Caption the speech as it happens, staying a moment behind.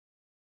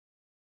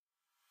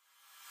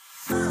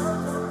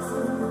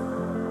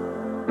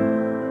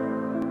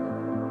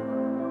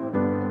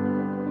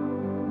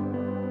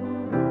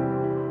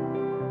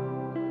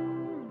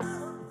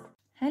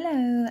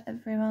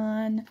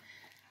everyone.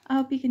 I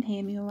hope you can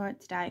hear me alright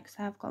today because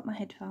I've got my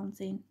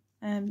headphones in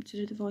to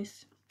do the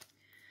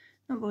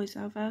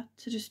voiceover,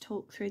 to just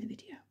talk through the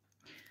video.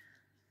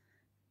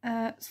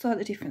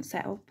 Slightly different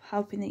setup,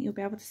 hoping that you'll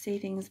be able to see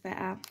things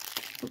better.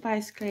 But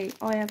basically,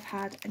 I have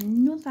had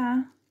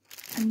another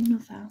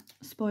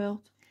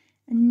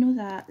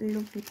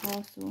lovely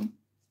parcel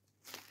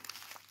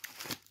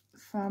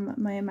from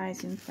my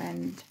amazing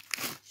friend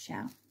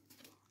Shell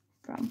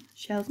from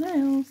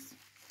SparkleSuppliesUK.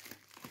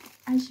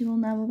 As you all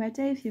know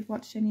already, if you've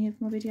watched any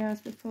of my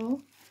videos before,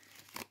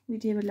 we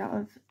do a lot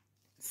of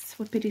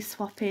swappity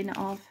swapping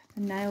of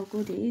the nail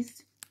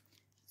goodies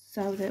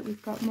so that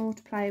we've got more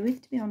to play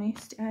with, to be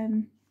honest.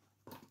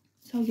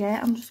 So yeah,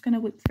 I'm just going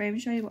to whip through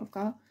and show you what I've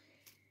got.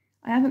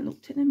 I haven't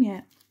looked at them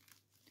yet,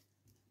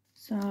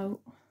 so,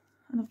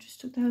 and I've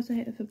just took those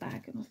out of the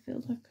bag and I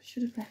feel like I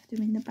should have left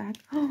them in the bag.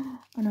 Oh,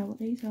 I know what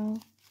these are.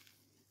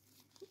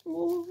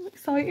 Oh, I'm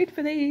excited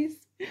for these.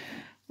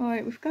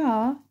 Right, we've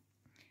got,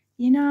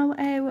 you know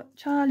how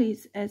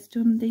Charlie's has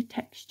done the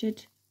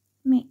textured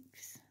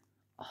mix.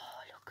 Oh,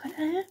 look at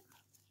it.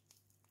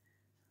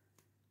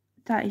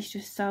 That is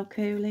just so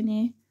cool, isn't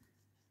it?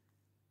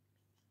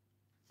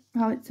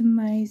 Oh, it's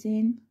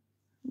amazing.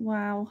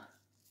 Wow.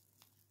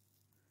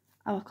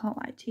 Oh, I can't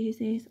wait to use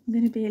these. I'm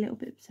going to be a little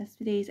bit obsessed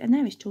with these. And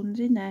there is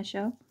tons in there,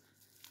 Shell.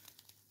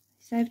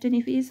 You saved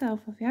any for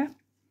yourself, have you?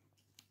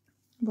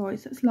 Right,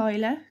 so it's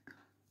lilac.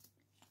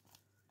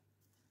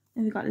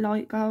 And we've got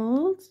light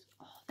gold.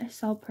 Oh, they're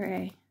so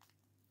pretty.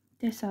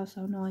 They're so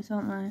nice,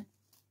 aren't they? I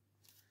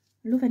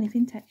love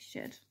anything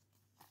textured.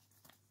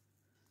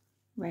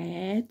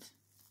 Red.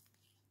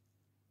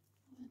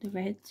 The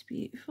red's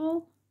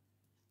beautiful.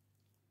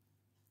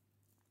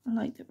 I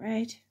like the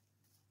red.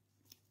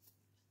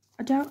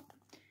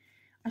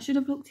 I should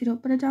have looked it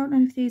up, but I don't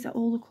know if these are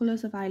all the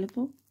colours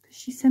available because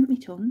she sent me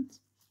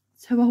tons.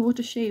 So I would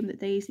assume that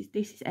this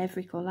is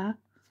every colour.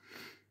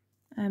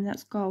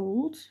 That's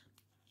gold.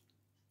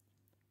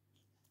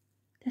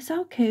 They're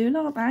so cool,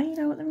 aren't they? You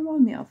know what they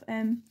remind me of?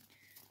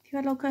 If you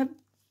had like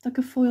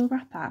a foil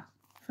wrapper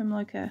from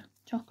like a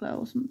chocolate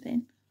or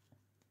something,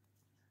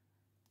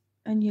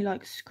 and you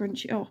like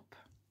scrunch it up,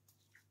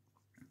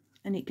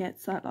 and it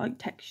gets that like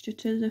texture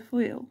to the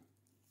foil.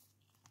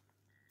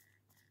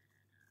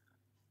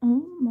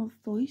 Oh, my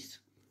voice,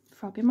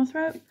 frog in my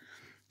throat.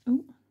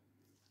 Oh,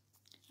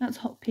 that's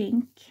hot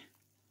pink.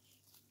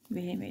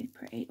 Really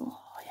pretty. Oh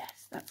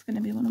yes, that's going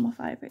to be one of my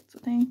favourites, I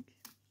think.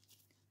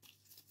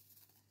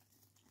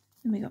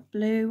 Then we got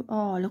blue.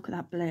 Oh, look at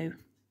that blue.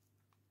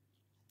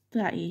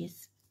 That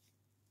is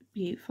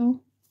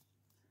beautiful.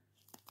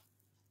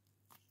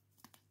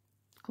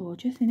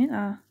 Gorgeous, isn't it?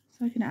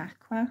 It's like an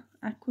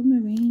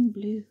aquamarine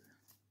blue.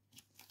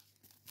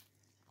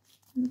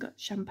 We've got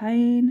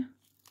champagne,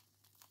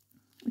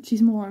 which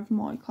is more of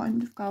my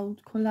kind of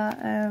gold colour.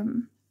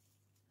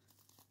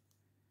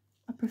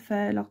 I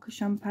prefer like a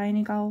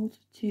champagne gold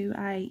to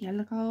a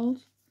yellow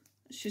gold.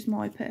 It's just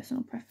my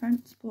personal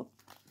preference, but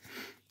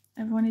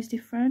everyone is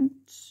different.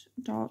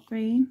 Dark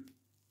green,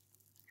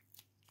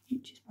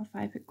 which is my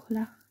favourite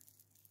colour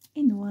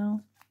in the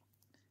world.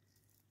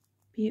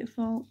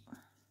 Beautiful.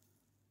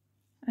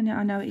 And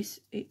I know it's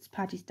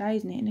Paddy's Day,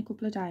 isn't it, in a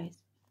couple of days.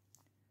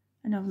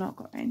 And I've not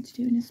got around to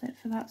doing a set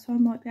for that, so I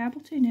might be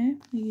able to now.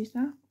 I'll use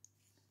that.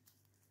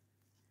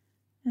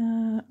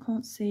 I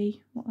can't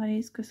see what that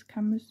is because the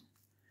camera's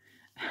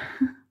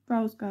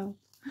rose gold.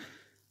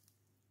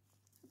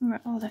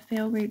 Alright, oh, they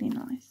feel really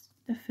nice.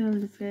 They feel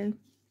lovely.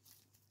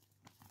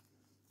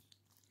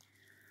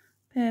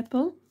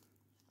 Purple.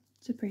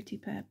 It's a pretty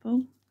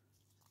purple.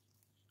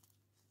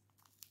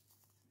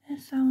 They're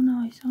so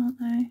nice, aren't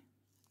they?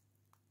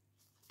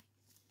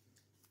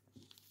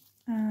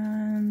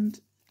 And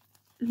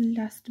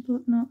last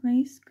but not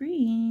least,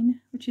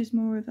 green, which is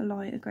more of a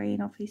lighter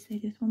green. Obviously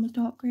this one was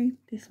dark green,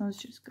 this one's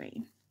just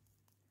green.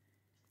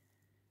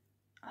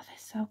 Oh, they're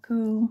so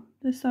cool.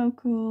 They're so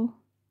cool.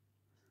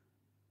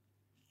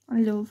 I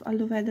love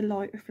how the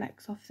light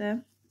reflects off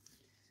them.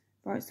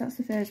 Right, so that's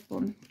the first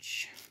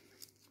bunch,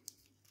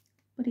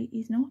 but it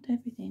is not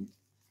everything.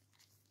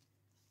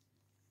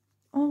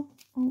 Oh,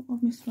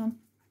 I've missed one.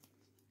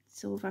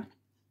 Silver.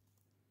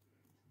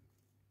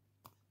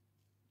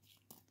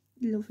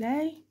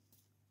 Lovely.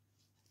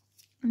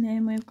 And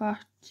then we've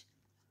got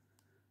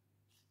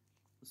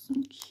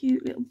some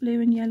cute little blue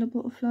and yellow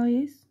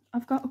butterflies.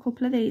 I've got a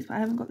couple of these, but I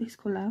haven't got this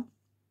colour.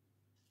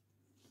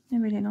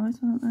 They're really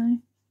nice, aren't they?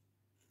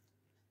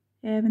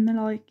 Yeah, and they're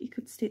like, you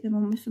could stick them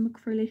on with some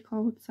acrylic, I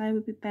would say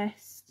would be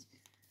best.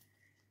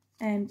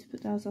 To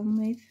put those on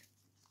with.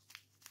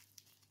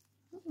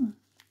 Oh,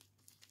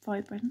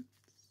 vibrant.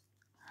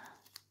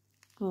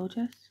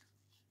 Gorgeous.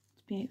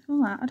 It's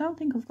beautiful, that. I don't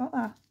think I've got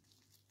that.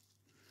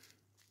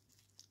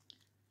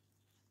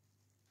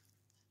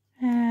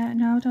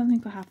 No, I don't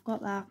think I have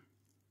got that.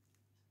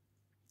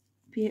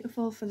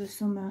 Beautiful for the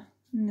summer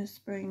and the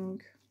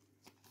spring.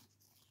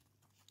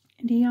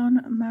 Neon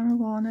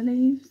marijuana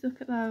leaves,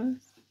 look at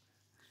those.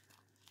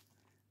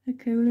 They're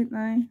cool, aren't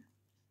they?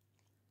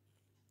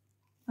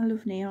 I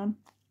love neon.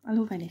 I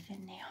love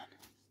anything neon.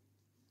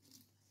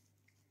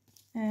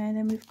 And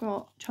then we've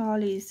got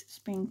Charlie's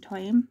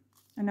Springtime.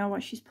 I know why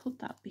she's put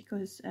that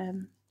because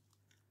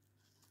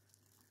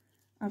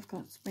I've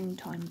got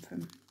Springtime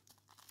from,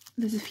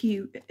 there's a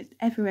few,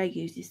 everywhere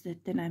uses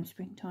the name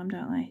Springtime,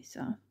 don't they?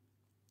 So,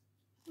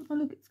 oh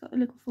look, it's got the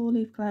little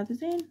 4-leaf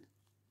clovers in.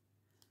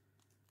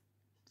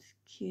 It's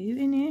cute,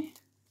 isn't it?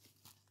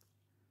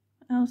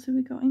 What else have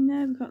we got in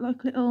there? We've got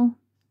like little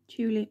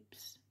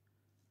tulips.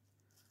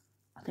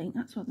 I think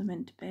that's what they're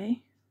meant to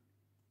be.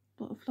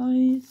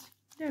 Butterflies.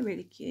 They're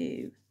really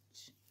cute.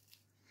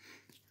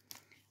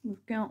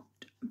 We've got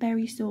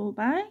berry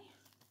sorbet.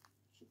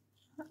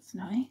 That's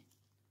nice.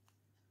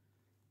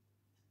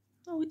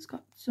 Oh, it's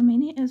got some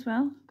in it as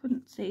well.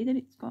 Couldn't see that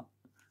it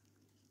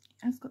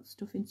has got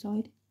stuff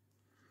inside.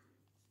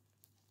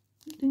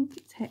 I think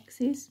it's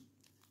hexes.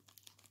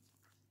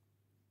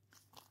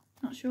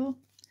 Not sure.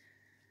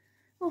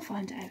 We'll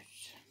find out.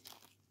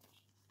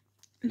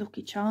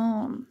 Lucky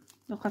Charm.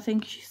 Look, I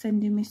think she's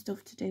sending me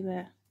stuff to do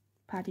a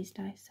Paddy's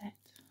Day set.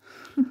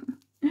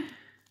 Look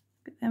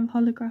at them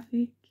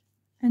holographic.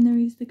 And there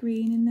is the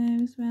green in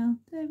there as well.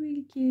 They're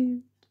really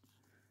cute.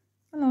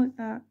 I like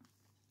that.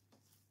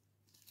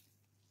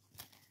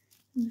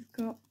 And we've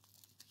got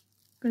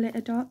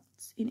glitter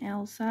dots in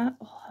Elsa.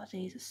 Oh,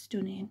 these are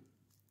stunning.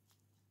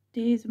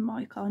 These are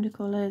my kind of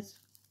colours.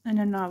 And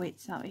I know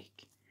it's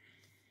like,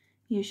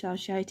 you shall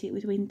shade it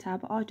with winter,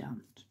 but I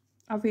don't.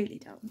 I really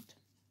don't.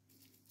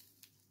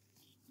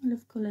 I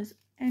love colours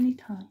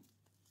anytime.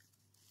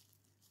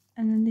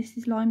 And then this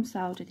is lime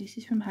soda. This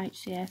is from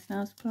HCS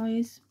Nail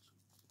Supplies.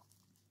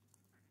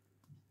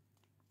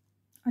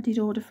 I did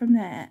order from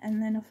there,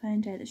 and then I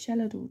found out that Shell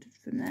had ordered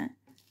from there.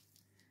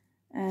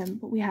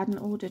 But we hadn't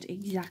ordered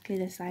exactly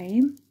the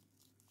same.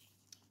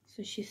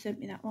 So she sent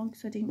me that one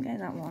because I didn't get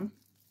that one.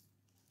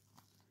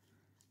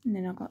 And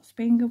then I got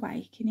Spring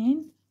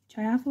Awakening, which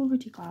I have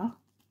already got,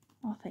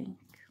 I think.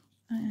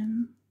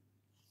 I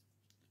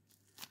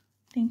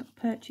think I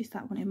purchased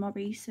that one in my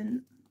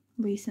recent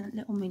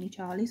little mini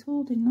Charlie's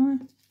haul, didn't I?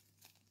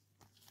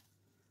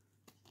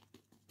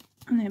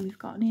 And then we've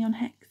got neon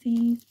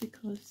hexes,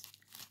 because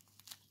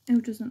who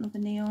doesn't love a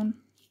neon?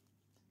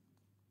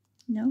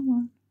 No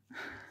one.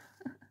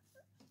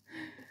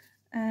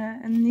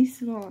 And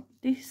this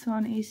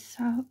one is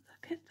so,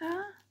 look at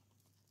that.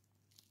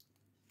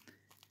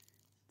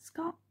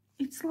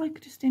 It's like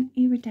just an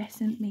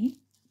iridescent mix.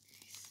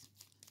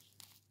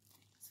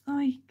 It's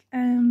like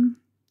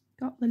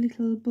got the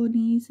little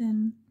bunnies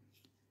and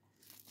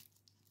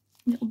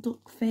little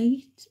duck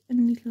feet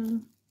and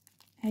little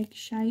egg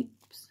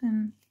shapes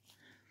and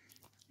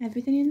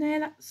everything in there.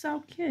 That's so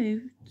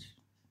cute.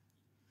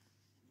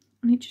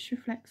 And it just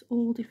reflects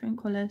all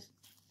different colours.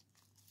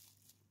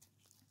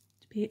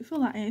 It's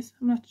beautiful, that is.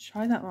 I'm going to have to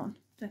try that one,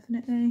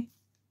 definitely.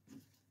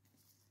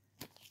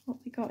 What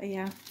we got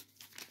here?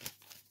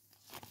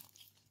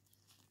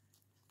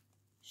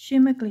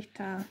 Shimmer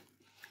Glitter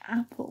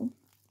Apple.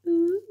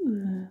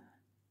 Ooh.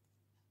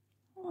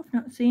 Oh, I've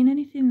not seen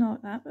anything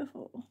like that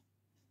before.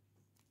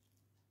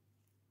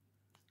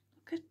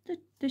 Look at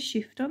the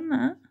shift on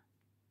that.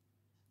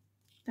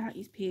 That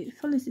is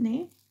beautiful, isn't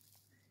it?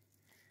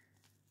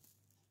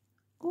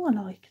 Oh, I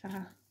like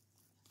that.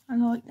 I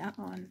like that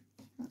one.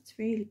 That's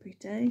really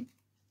pretty.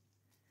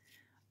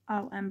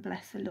 Oh, and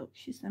bless her, look,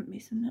 she sent me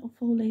some little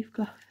 4-leaf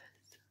clovers.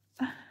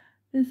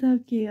 They're so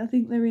cute. I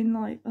think they're in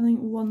like, I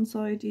think one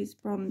side is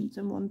bronze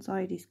and one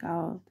side is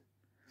gold.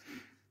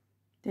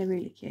 They're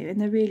really cute and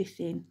they're really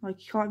thin.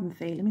 Like, you can't even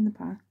feel them in the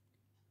pack.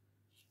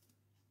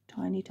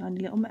 Tiny, tiny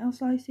little metal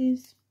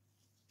slices.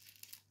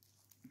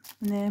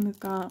 And then we've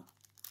got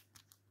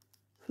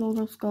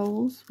Floral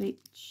Skulls,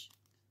 which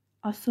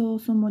I saw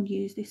someone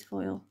use this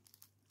foil.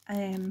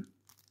 You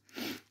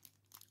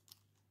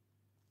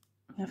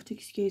have to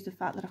excuse the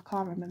fact that I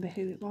can't remember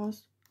who it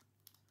was.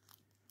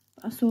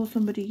 But I saw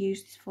somebody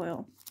use this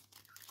foil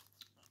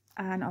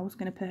and I was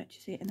going to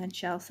purchase it, and then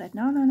Shell said,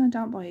 no,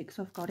 don't buy it because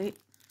I've got it.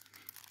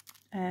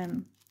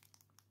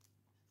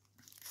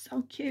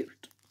 So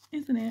cute,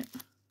 isn't it?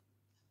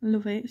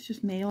 Love it. It's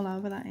just me all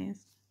over, that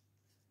is.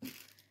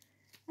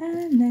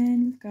 And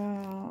then we've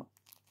got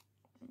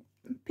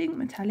Pink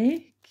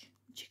Metallic,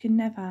 which you can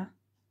never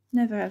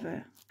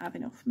ever have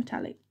enough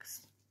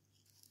metallics.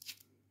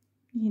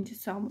 You can do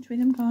so much with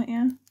them, can't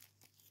you?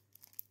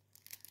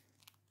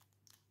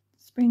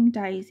 Spring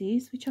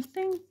Daisies, which I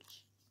think,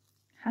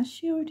 has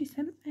she already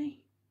sent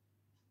me?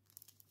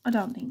 I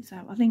don't think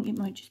so. I think it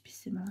might just be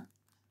similar.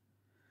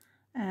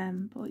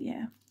 But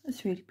yeah,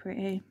 it's really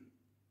pretty.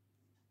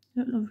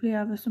 Look lovely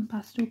over some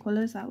pastel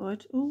colours, that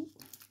would. Oh,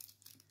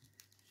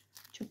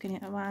 chucking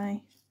it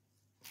away.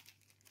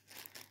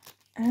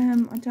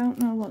 I don't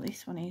know what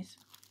this one is,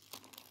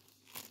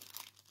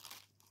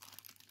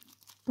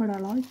 but I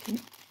like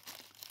it.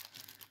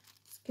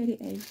 Let's get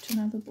it out and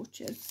have a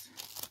butcher's.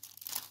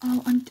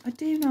 Oh, and I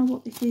do know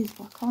what this is,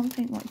 but I can't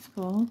think what it's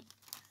called.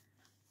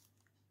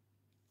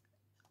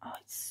 Oh,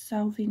 it's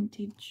so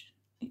vintage.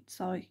 It's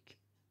like,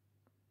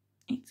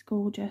 it's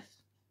gorgeous.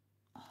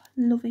 Oh, I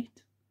love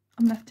it.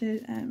 I'm going to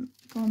have to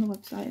go on the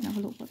website and have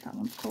a look what that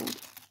one's called.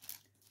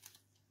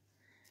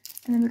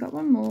 And then we've got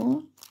one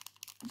more,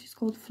 which is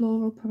called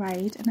Floral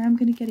Parade, and I'm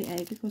going to get it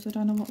out because I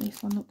don't know what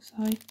this one looks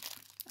like.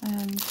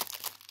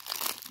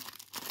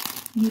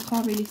 You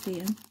can't really see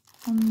them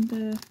on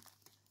the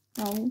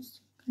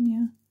rolls, can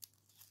you?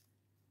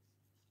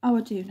 Oh,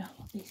 I do know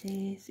what this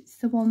is. It's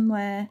the one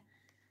where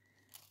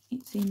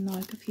it's in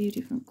like a few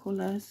different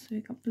colours. So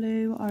we've got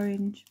blue,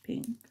 orange,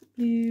 pink,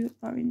 blue,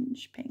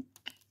 orange, pink.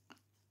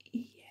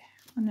 Yeah,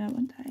 I know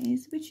what that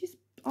is, which is,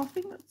 I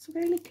think that's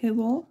really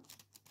cool.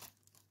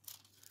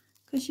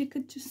 Because you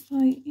could just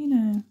like, you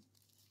know,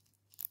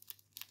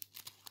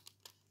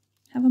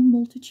 have a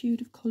multitude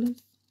of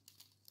colours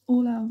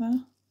all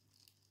over.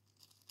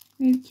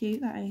 Really cute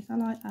that is, I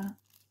like that.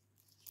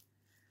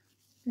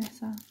 Bless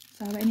her.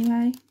 So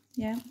anyway,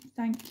 yeah,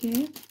 thank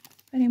you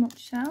very much,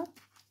 Shell.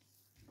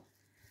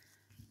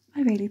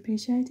 I really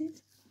appreciate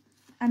it.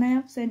 And I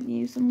have sent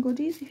you some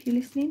goodies if you're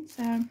listening,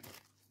 so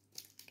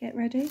get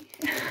ready.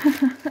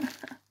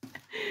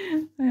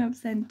 I have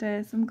sent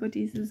some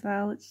goodies as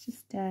well. It's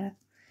just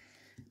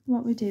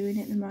what we're doing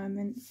at the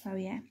moment. So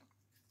yeah,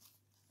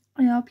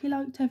 I hope you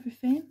liked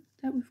everything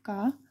that we've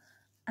got,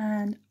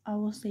 and I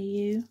will see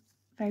you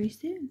very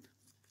soon.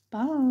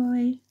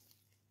 Bye.